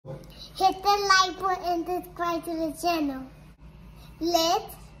hit the like button and subscribe to the channel.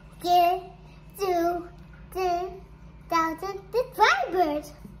 Let's get to 10,000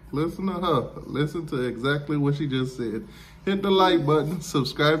 subscribers. Listen to her. Listen to exactly what she just said. Hit the like button,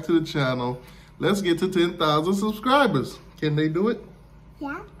 subscribe to the channel. Let's get to 10,000 subscribers. Can they do it?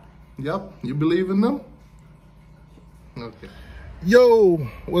 Yeah. Yep. You believe in them? Okay. Yo,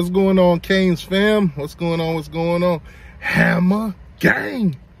 what's going on, Canes fam? What's going on? What's going on? Hammer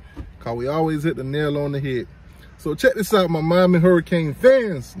Gang. Cause we always hit the nail on the head. So check this out, my Miami Hurricane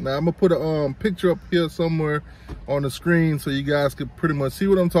fans. Now I'm gonna put a picture up here somewhere on the screen so you guys can pretty much see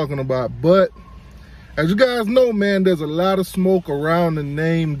what I'm talking about. But as you guys know, man, there's a lot of smoke around the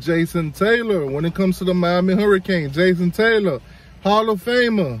name Jason Taylor when it comes to the Miami Hurricane. Jason Taylor, Hall of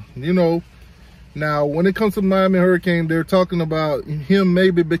Famer, you know. Now, when it comes to Miami Hurricane, they're talking about him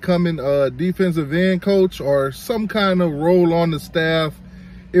maybe becoming a defensive end coach or some kind of role on the staff,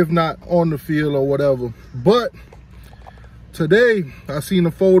 if not on the field or whatever. But today, I seen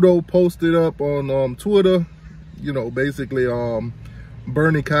a photo posted up on Twitter, you know, basically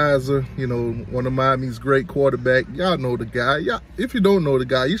Bernie Kaiser, you know, one of Miami's great quarterback. Y'all know the guy. Yeah, if you don't know the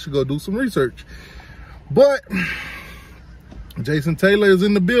guy, you should go do some research. But Jason Taylor is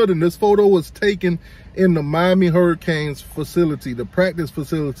in the building. This photo was taken in the Miami Hurricanes facility, the practice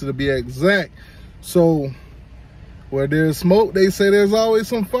facility to be exact. So where there's smoke, they say there's always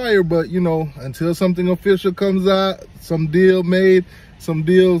some fire. But, you know, until something official comes out, some deal made, some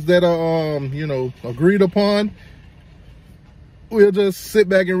deals that are, you know, agreed upon, we'll just sit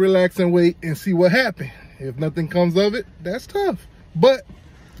back and relax and wait and see what happens. If nothing comes of it, that's tough. But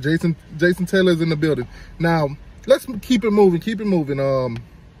Jason Taylor is in the building. Now, let's keep it moving,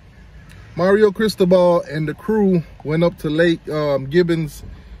 Mario Cristobal and the crew went up to Lake Gibbons,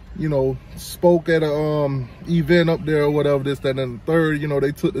 you know, spoke at a event up there or whatever, this, that, and the third. You know,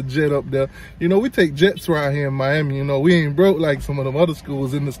 they took the jet up there. You know, we take jets around here in Miami. You know, we ain't broke like some of them other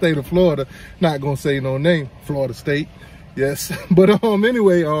schools in the state of Florida. Not gonna say no name, Florida State. Yes. But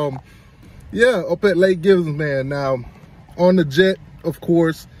anyway, yeah, up at Lake Gibbons, man. Now, on the jet, of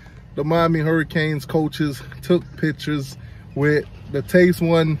course, the Miami Hurricanes coaches took pictures with the Taste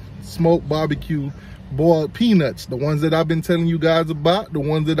One smoked barbecue boiled peanuts, the ones that I've been telling you guys about, the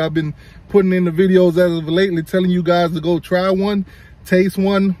ones that I've been putting in the videos as of lately, telling you guys to go try one.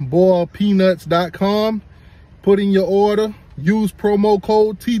 TasteOneBoiledPeanuts.com. Put in your order, use promo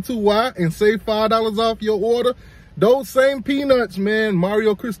code T2Y and save $5 off your order. Those same peanuts, man,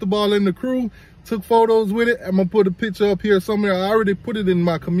 Mario Cristobal and the crew took photos with it. I'm gonna put a picture up here somewhere. I already put it in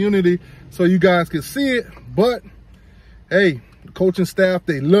my community so you guys can see it. But hey, the coaching staff,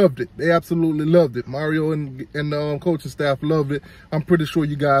 they loved it. They absolutely loved it. Mario and the coaching staff loved it. I'm pretty sure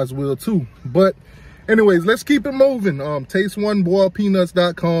you guys will too. But anyways, let's keep it moving.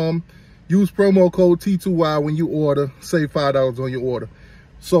 TasteOneBoiledPeanuts.com. Use promo code T2Y when you order. Save $5 on your order.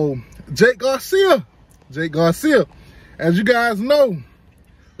 So Jake Garcia, as you guys know,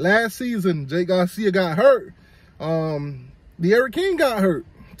 last season, Jake Garcia got hurt. D'Eriq King got hurt.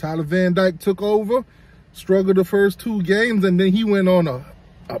 Tyler Van Dyke took over, struggled the first 2 games, and then he went on a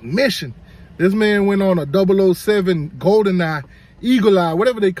mission. This man went on a 007 GoldenEye, Eagle Eye,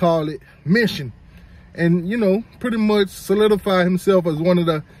 whatever they call it, mission. And, you know, pretty much solidified himself as one of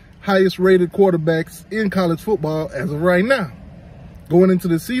the highest rated quarterbacks in college football as of right now. Going into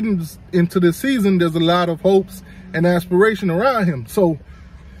the season, there's a lot of hopes and aspiration around him. So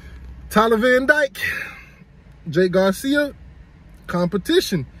Tyler Van Dyke, Jake Garcia,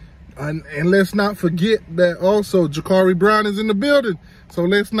 competition. And let's not forget that also Ja'Cory Brown is in the building. So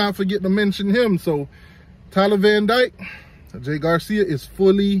let's not forget to mention him. So Tyler Van Dyke, Jake Garcia is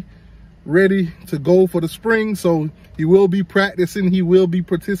fully ready to go for the spring. So he will be practicing. He will be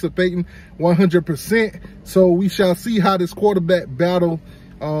participating 100%. So we shall see how this quarterback battle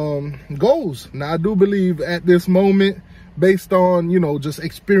goes. Now, I do believe at this moment, based on, you know, just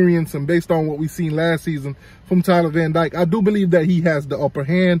experience and based on what we've seen last season from Tyler Van Dyke, I do believe that he has the upper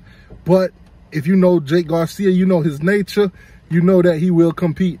hand. But if you know Jake Garcia, you know his nature, you know that he will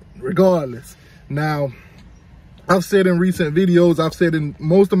compete regardless. Now, I've said in recent videos, I've said in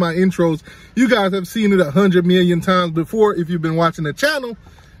most of my intros, you guys have seen it 100 million times before if you've been watching the channel,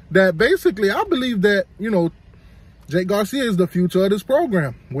 that basically I believe that, you know, Jake Garcia is the future of this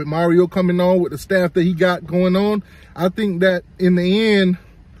program. With Mario coming on, with the staff that he got going on, I think that in the end,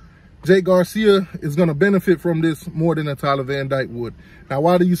 Jake Garcia is going to benefit from this more than a Tyler Van Dyke would. Now,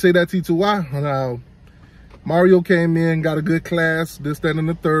 why do you say that, T2Y? Now, Mario came in, got a good class, this, that, and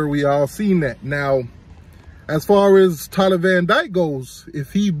the third. We all seen that. Now, as far as Tyler Van Dyke goes,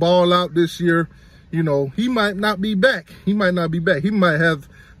 if he ball out this year, you know, he might not be back. He might not be back. He might have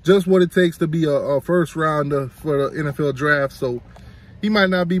just what it takes to be a first rounder for the NFL draft. So he might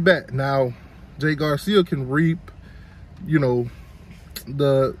not be back. Now, Jake Garcia can reap, you know,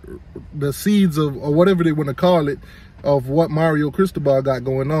 the seeds of, or whatever they want to call it, of what Mario Cristobal got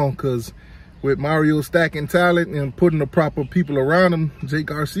going on. Because with Mario stacking talent and putting the proper people around him, Jake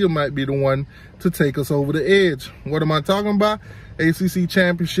Garcia might be the one to take us over the edge. What am I talking about? ACC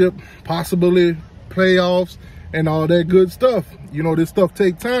championship, possibly playoffs, and all that good stuff. You know, this stuff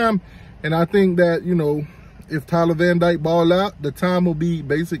take time, and I think that, you know, if Tyler Van Dyke ball out, the time will be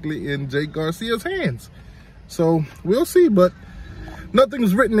basically in Jake Garcia's hands. So we'll see, but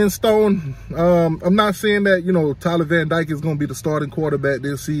nothing's written in stone. I'm not saying that, you know, Tyler Van Dyke is going to be the starting quarterback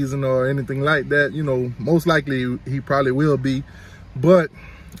this season or anything like that. You know, most likely he probably will be, but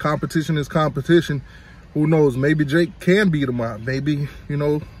competition is competition. Who knows? Maybe Jake can beat him out. Maybe, you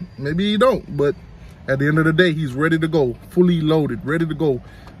know, maybe he don't. But at the end of the day, he's ready to go, fully loaded, ready to go.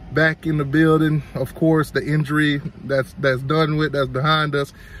 Back in the building. Of course, the injury that's done with, that's behind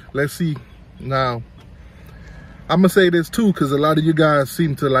us. Let's see. Now, I'm going to say this too, because a lot of you guys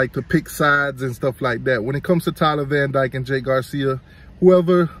seem to like to pick sides and stuff like that. When it comes to Tyler Van Dyke and Jake Garcia,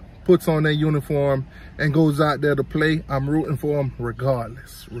 whoever puts on their uniform and goes out there to play, I'm rooting for them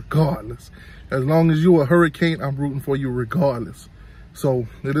regardless. Regardless. As long as you're a Hurricane, I'm rooting for you regardless. So,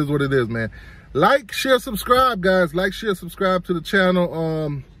 it is what it is, man. Like, share, subscribe, guys. Like, share, subscribe to the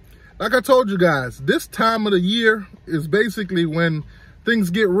channel. Like I told you guys, this time of the year is basically when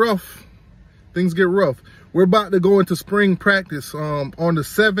things get rough. Things get rough. We're about to go into spring practice. On the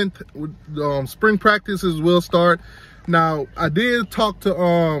 7th, spring practices will start. Now, I did talk to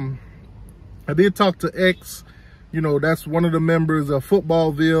X. You know, that's one of the members of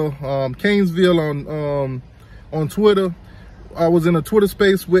Footballville, Canesville on Twitter. I was in a Twitter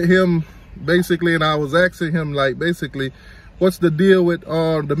space with him, basically, and I was asking him, like, basically, what's the deal with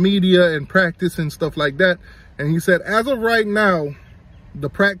the media and practice and stuff like that? And he said, as of right now, the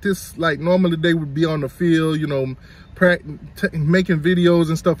practice, like normally they would be on the field, you know, making videos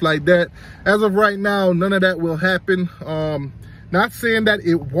and stuff like that. As of right now, none of that will happen. Not saying that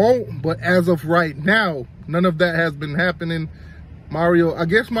it won't, but as of right now, none of that has been happening. I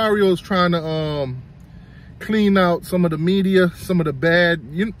guess Mario is trying to clean out some of the media, some of the bad,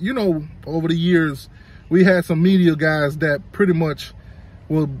 you know, over the years, we had some media guys that pretty much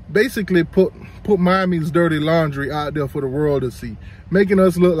will basically put Miami's dirty laundry out there for the world to see, making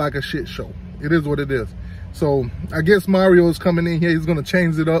us look like a shit show. It is what it is. So I guess Mario is coming in here. He's going to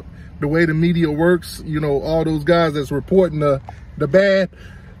change it up, the way the media works. You know, all those guys that's reporting the bad,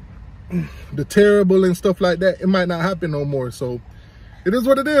 the terrible and stuff like that, it might not happen no more. So it is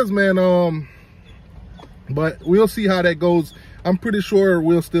what it is, man. But we'll see how that goes. I'm pretty sure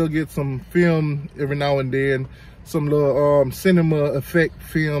we'll still get some film every now and then, some little cinema effect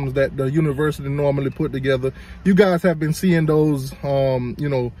films that the university normally put together. You guys have been seeing those, you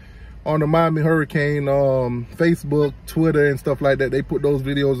know, on the Miami Hurricane Facebook, Twitter, and stuff like that. They put those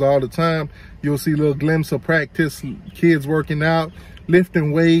videos all the time. You'll see a little glimpse of practice, kids working out,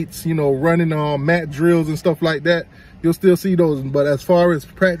 lifting weights, you know, running mat drills and stuff like that. You'll still see those. But as far as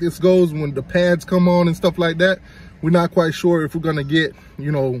practice goes, when the pads come on and stuff like that, we're not quite sure if we're going to get,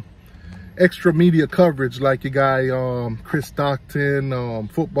 you know, extra media coverage like your guy Chris Stockton,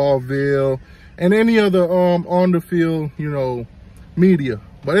 Footballville, and any other on the field, you know, media.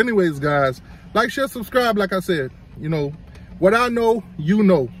 But anyways, guys, like, share, subscribe. Like I said, you know, what I know, you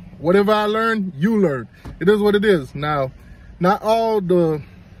know. Whatever I learn, you learn. It is what it is. Now, not all the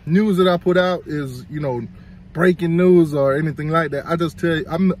news that I put out is, you know, breaking news or anything like that. I just tell you,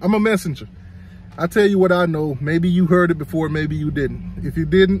 I'm a messenger. I tell you what I know. Maybe you heard it before, maybe you didn't. If you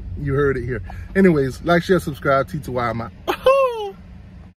didn't, you heard it here. Anyways, like, share, subscribe. T2Y, I'm out.